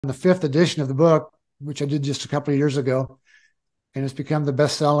the fifth edition of the book, which I did just a couple of years ago, and it's become the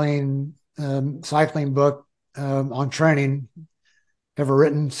best-selling cycling book on training ever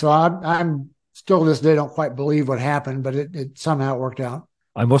written. So I'm still to this day don't quite believe what happened, but it somehow worked out.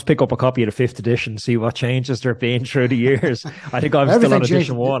 I must pick up a copy of the fifth edition, see what changes there have been through the years. I think I'm still on Everything edition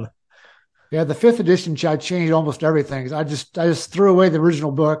changed. one. Yeah, the fifth edition, I changed almost everything. I just threw away the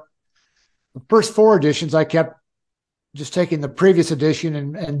original book. The first four editions, I kept just taking the previous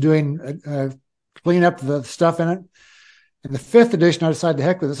edition and doing clean up the stuff in it. In the fifth edition, I decided to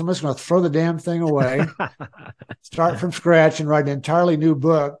heck with this. I'm just going to throw the damn thing away, start from scratch, and write an entirely new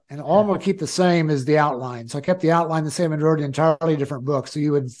book. And all I'm going to keep the same is the outline. So I kept the outline the same and wrote an entirely different book. So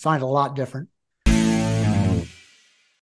you would find a lot different.